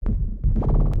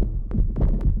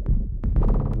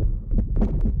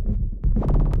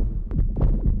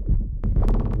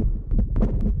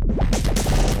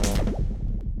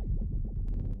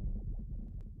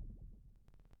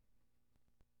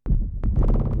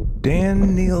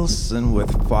Dan Nielsen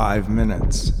with 5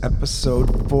 Minutes,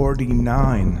 episode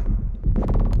 49.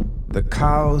 The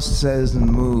cow says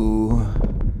moo,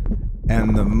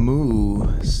 and the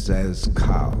moo says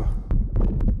cow.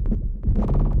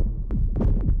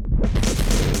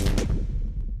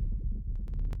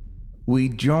 We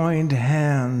joined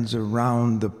hands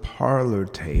around the parlor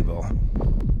table,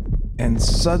 and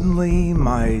suddenly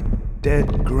my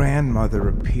dead grandmother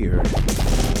appeared.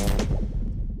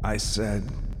 I said,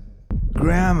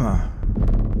 "Grandma,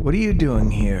 what are you doing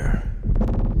here?"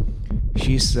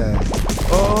 She said,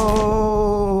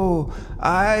 "Oh,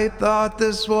 I thought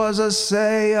this was a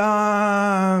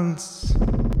seance."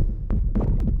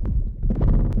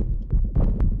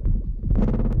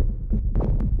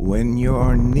 When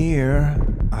you're near,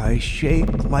 I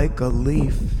shake like a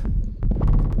leaf,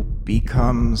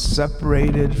 become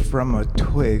separated from a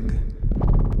twig,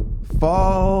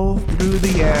 fall through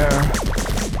the air,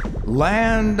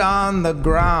 land on the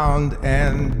ground,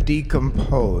 and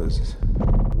decompose.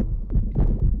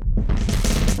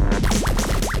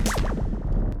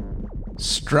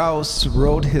 Strauss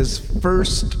wrote his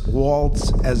first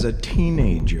waltz as a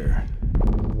teenager.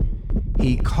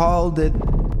 He called it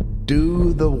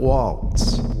 "Do the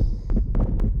Waltz."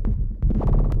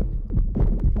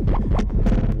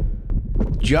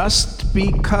 Just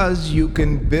because you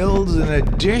can build an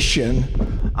addition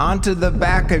onto the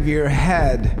back of your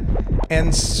head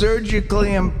and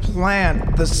surgically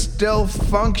implant the still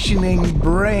functioning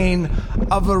brain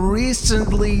of a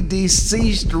recently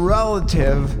deceased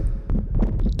relative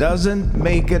doesn't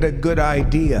make it a good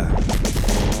idea.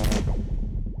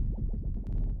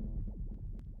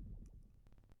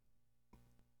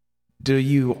 Do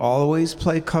you always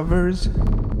play covers?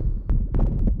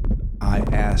 I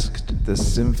asked the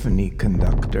symphony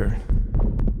conductor.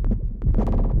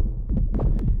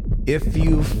 If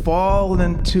you fall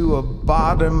into a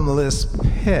bottomless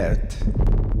pit,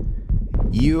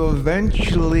 you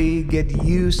eventually get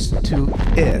used to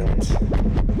it.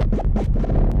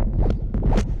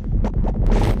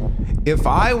 If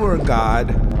I were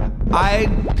God,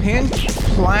 I'd pinch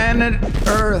planet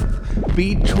Earth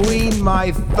between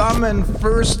my thumb and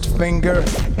first finger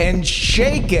and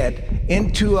shake it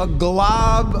into a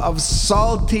glob of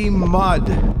salty mud.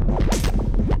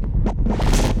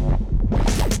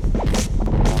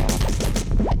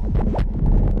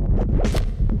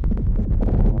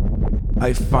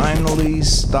 I finally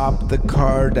stopped the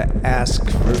car to ask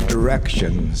for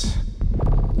directions.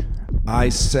 I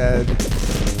said,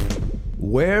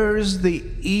 "Where's the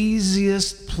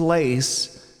easiest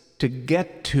place to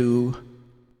get to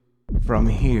from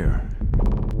here?"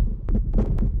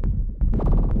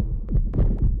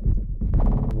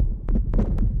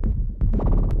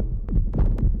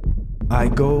 I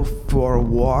go for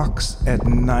walks at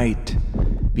night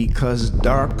because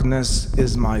darkness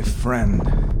is my friend,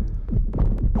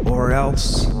 or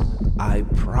else I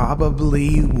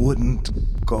probably wouldn't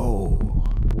go.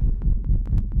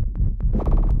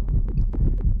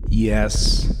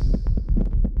 Yes,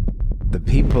 the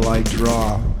people I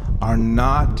draw are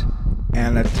not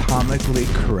anatomically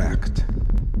correct.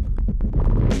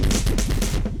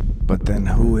 But then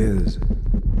who is?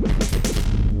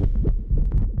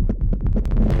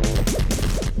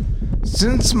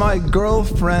 Since my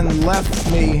girlfriend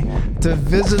left me to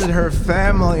visit her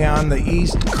family on the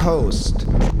East Coast,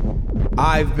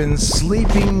 I've been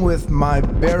sleeping with my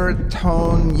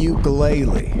baritone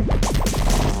ukulele.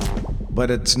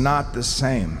 But it's not the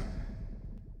same.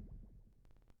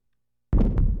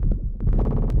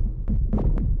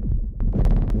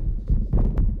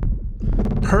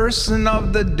 Person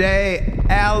of the day,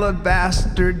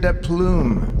 Alabaster de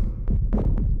Plume.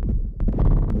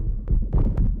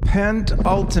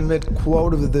 Penultimate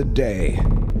quote of the day.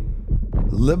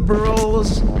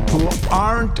 Liberals who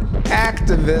aren't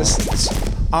activists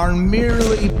are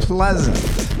merely pleasant.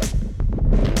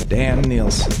 Dan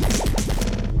Nielsen.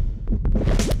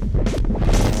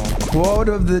 Quote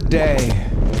of the day.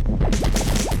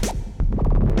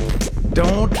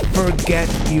 Don't forget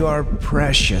you're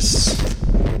precious.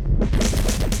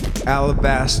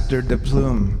 Alabaster de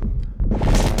Plume.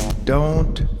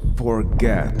 Don't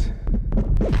forget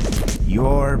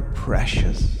you're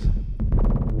precious.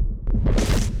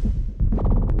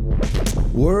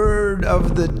 Word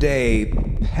of the day,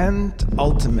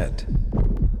 penultimate.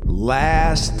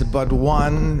 Last but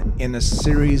one in a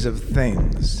series of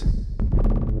things.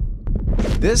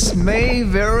 This may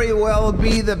very well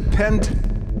be the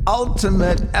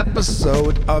penultimate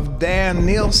episode of Dan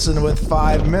Nielsen with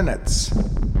 5 Minutes.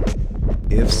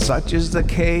 If such is the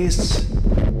case,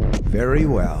 very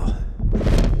well.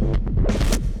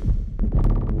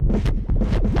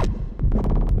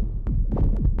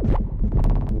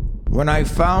 When I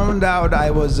found out I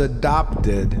was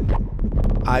adopted,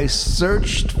 I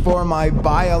searched for my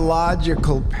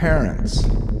biological parents.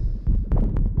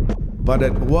 But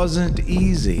it wasn't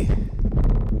easy,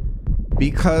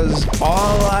 because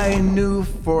all I knew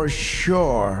for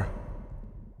sure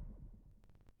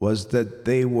was that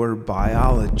they were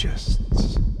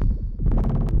biologists.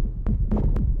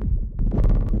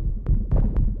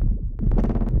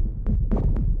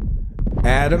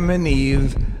 Adam and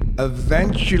Eve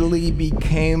eventually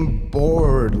became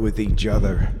bored with each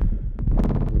other.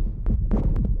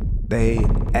 They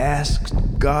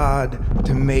asked God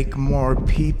to make more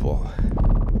people.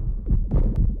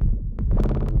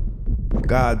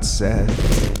 God said,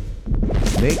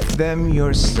 "Make them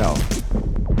yourself."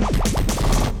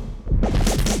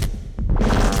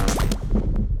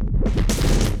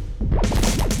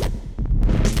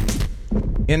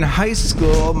 In high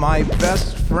school, my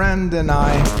best friend and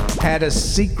I had a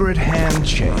secret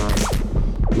handshake.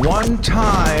 One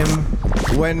time,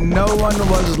 when no one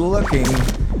was looking,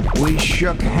 we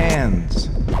shook hands.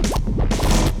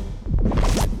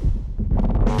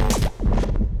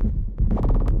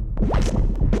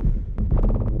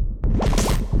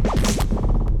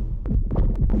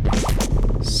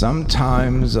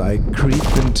 Sometimes I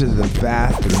creep into the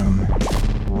bathroom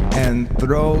and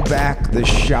throw back the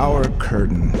shower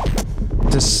curtain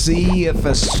to see if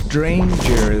a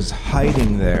stranger is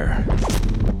hiding there.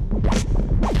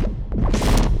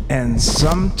 And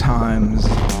sometimes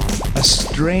a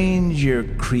stranger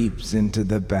creeps into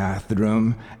the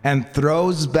bathroom and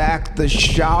throws back the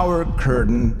shower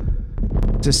curtain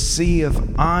to see if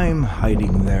I'm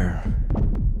hiding there.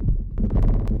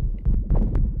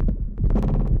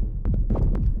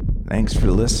 Thanks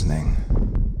for listening.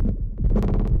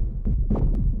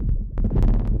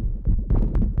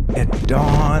 At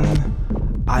dawn,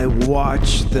 I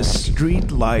watch the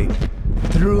street light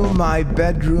through my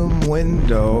bedroom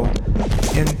window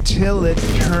until it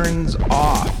turns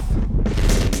off.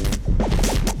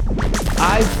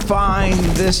 I find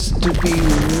this to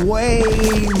be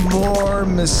way more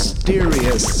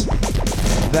mysterious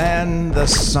than the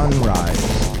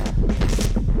sunrise.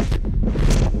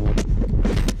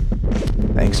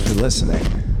 Thanks for listening.